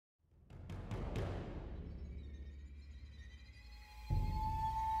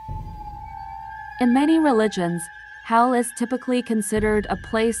In many religions, hell is typically considered a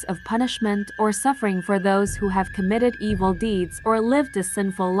place of punishment or suffering for those who have committed evil deeds or lived a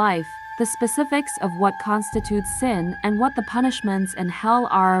sinful life. The specifics of what constitutes sin and what the punishments in hell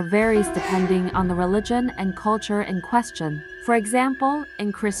are varies depending on the religion and culture in question. For example,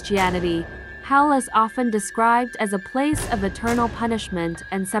 in Christianity, hell is often described as a place of eternal punishment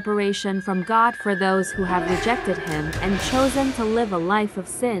and separation from God for those who have rejected Him and chosen to live a life of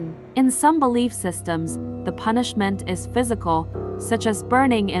sin. In some belief systems, the punishment is physical, such as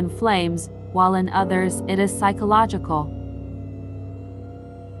burning in flames, while in others it is psychological.